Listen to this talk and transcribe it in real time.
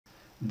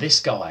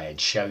This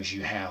guide shows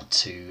you how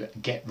to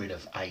get rid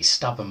of a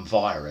stubborn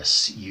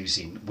virus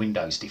using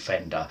Windows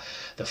Defender,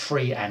 the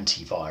free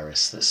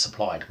antivirus that's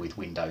supplied with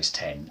Windows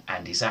 10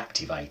 and is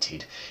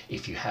activated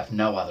if you have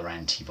no other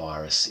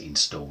antivirus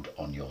installed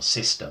on your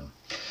system.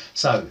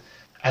 So,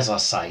 as I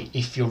say,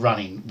 if you're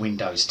running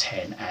Windows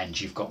 10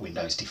 and you've got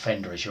Windows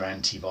Defender as your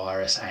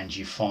antivirus and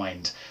you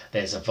find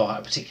there's a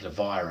particular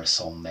virus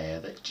on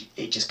there that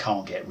it just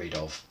can't get rid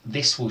of,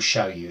 this will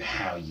show you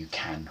how you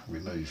can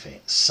remove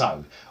it.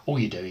 So all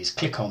you do is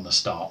click on the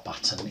Start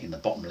button in the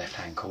bottom left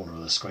hand corner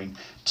of the screen,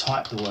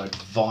 type the word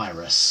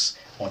virus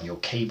on your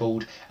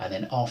keyboard, and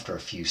then after a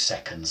few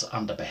seconds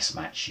under Best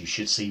Match you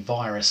should see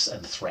Virus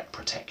and Threat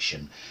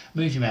Protection.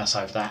 Move your mouse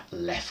over that,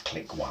 left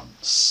click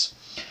once.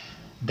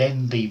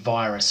 Then the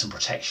Virus and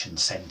Protection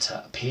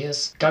Center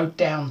appears. Go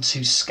down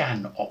to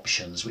Scan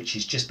Options, which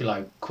is just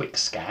below Quick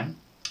Scan,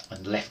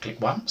 and left click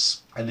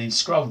once, and then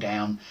scroll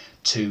down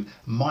to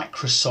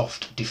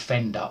Microsoft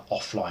Defender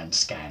Offline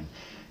Scan.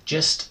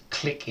 Just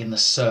click in the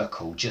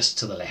circle just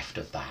to the left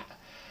of that.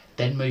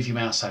 Then move your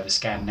mouse over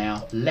Scan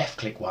Now, left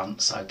click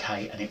once,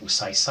 OK, and it will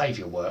say Save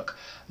Your Work.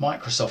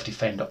 Microsoft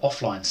Defender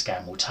Offline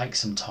Scan will take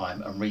some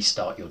time and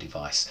restart your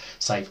device.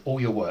 Save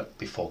all your work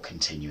before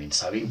continuing.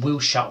 So it will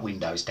shut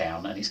Windows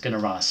down and it's going to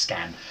run a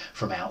scan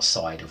from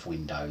outside of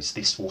Windows.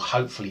 This will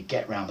hopefully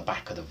get round the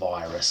back of the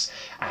virus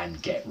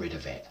and get rid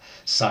of it.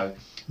 So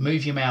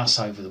move your mouse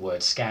over the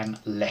word scan,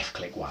 left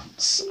click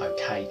once,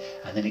 OK,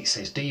 and then it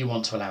says, do you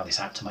want to allow this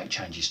app to make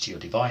changes to your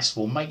device?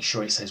 Well, make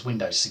sure it says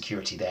Windows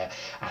Security there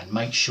and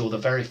make sure the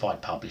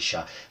verified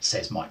publisher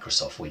says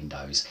Microsoft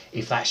Windows.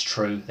 If that's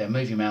true, then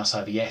move your mouse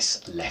over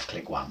yes, left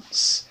click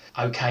once.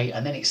 OK,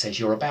 and then it says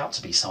you're about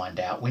to be signed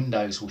out.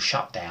 Windows will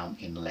shut down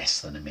in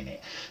less than a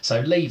minute. So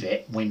leave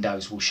it,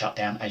 Windows will shut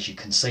down. As you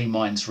can see,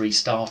 mine's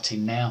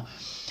restarting now.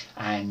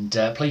 And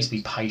please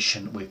be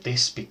patient with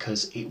this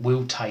because it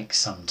will take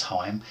some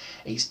time.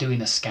 It's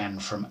doing a scan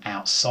from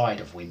outside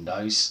of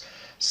Windows,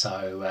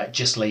 so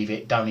just leave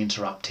it, don't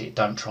interrupt it,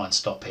 don't try and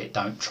stop it,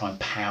 don't try and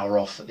power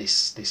off at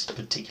this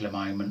particular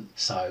moment.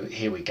 So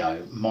here we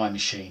go, my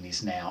machine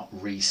is now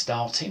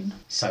restarting.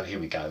 So here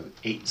we go,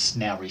 it's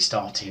now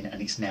restarting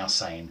and it's now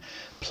saying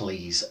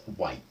please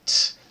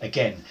wait.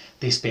 Again,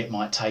 this bit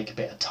might take a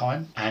bit of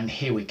time, and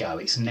here we go,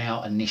 it's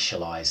now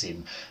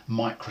initializing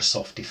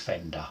Microsoft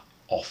Defender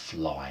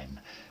Offline,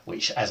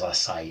 which, as I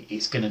say,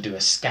 it's going to do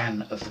a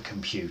scan of the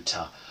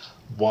computer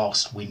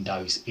whilst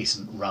Windows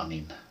isn't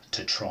running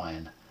to try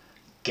and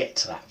get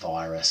to that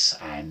virus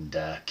and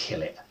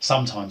kill it.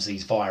 Sometimes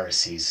these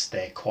viruses,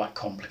 they're quite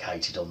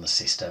complicated on the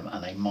system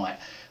and they might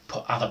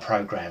put other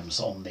programs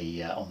on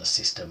the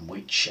system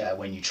which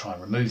when you try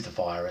and remove the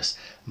virus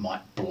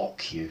might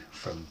block you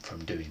from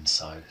doing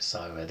so.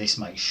 So this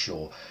makes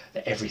sure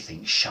that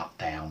everything's shut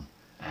down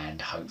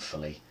and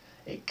hopefully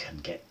it can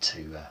get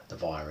to the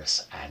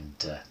virus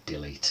and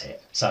delete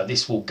it. So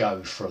this will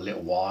go for a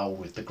little while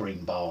with the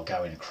green bar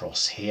going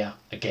across here.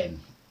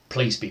 Again,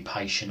 please be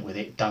patient with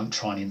it. Don't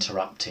try and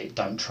interrupt it.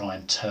 Don't try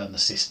and turn the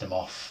system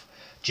off.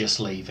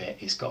 Just leave it.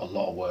 It's got a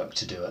lot of work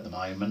to do at the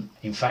moment.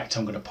 In fact,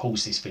 I'm going to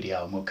pause this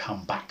video and we'll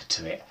come back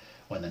to it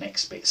when the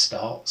next bit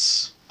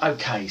starts.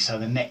 Okay, so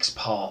the next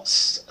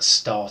part's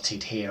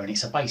started here and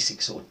it's a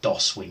basic sort of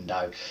DOS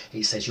window.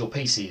 It says your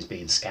PC is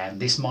being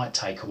scanned. This might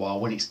take a while.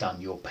 When it's done,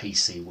 your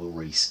PC will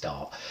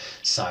restart.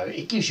 So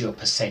it gives you a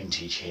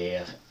percentage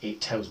here.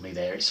 It tells me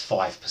there it's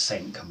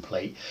 5%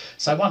 complete.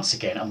 So once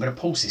again, I'm going to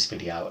pause this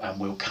video and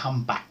we'll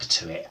come back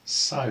to it.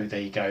 So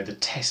there you go, the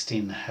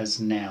testing has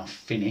now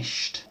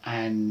finished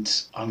and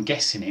I'm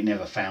guessing it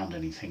never found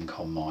anything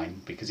on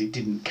mine because it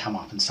didn't come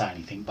up and say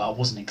anything, but I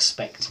wasn't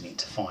expecting it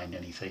to find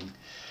anything.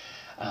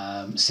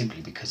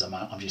 Simply because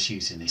I'm just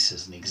using this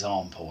as an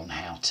example on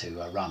how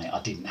to run it.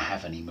 I didn't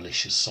have any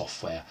malicious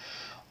software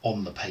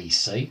on the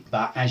PC,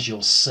 but as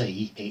you'll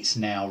see, it's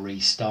now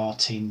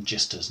restarting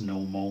just as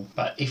normal.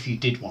 But if you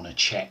did want to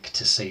check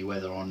to see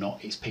whether or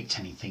not it's picked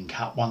anything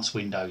up, once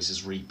Windows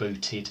has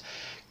rebooted,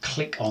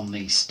 click on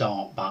the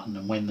Start button,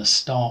 and when the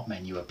Start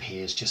menu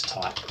appears, just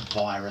type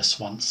virus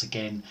once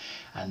again,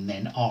 and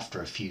then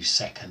after a few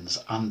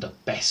seconds under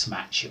Best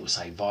Match it will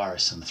say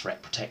Virus and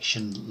Threat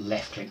Protection.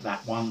 Left click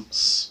that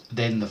once,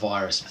 then the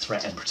Virus,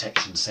 Threat and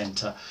Protection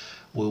Center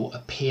will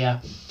appear.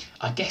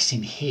 I guess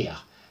in here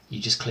you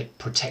just click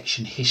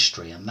Protection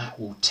History and that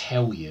will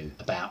tell you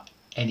about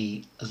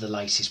any of the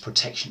latest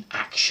protection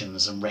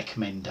actions and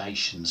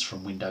recommendations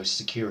from Windows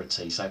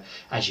Security. So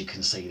as you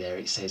can see there,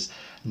 it says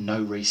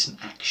no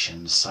recent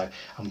actions, so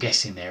I'm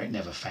guessing there it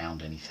never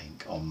found anything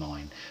on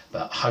mine.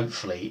 But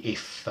hopefully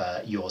if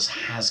yours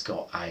has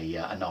got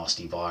a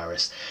nasty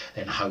virus,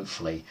 then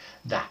hopefully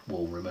that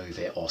will remove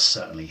it, or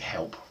certainly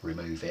help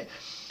remove it.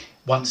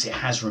 Once it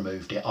has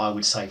removed it, I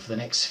would say for the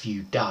next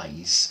few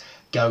days,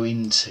 go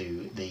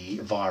into the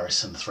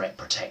Virus and Threat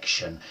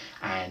Protection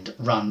and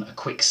run a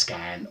quick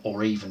scan,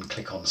 or even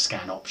click on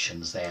Scan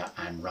Options there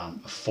and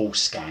run a full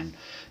scan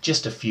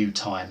just a few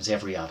times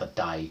every other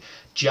day,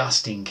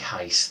 just in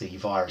case the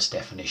virus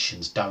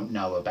definitions don't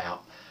know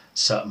about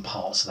certain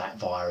parts of that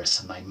virus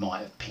and they might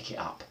have picked it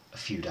up a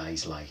few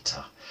days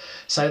later.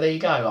 So there you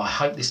go. I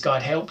hope this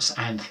guide helps,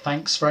 and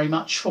thanks very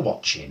much for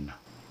watching.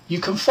 You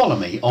can follow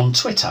me on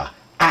Twitter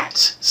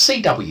at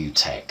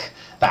CWTech.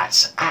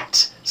 That's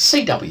at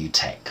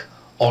CWTech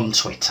on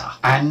Twitter.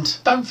 And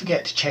don't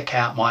forget to check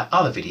out my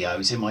other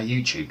videos in my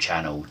YouTube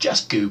channel.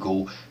 Just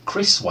Google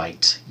Chris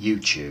Waite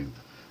YouTube.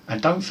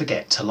 And don't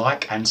forget to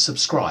like and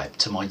subscribe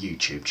to my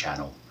YouTube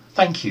channel.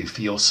 Thank you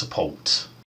for your support.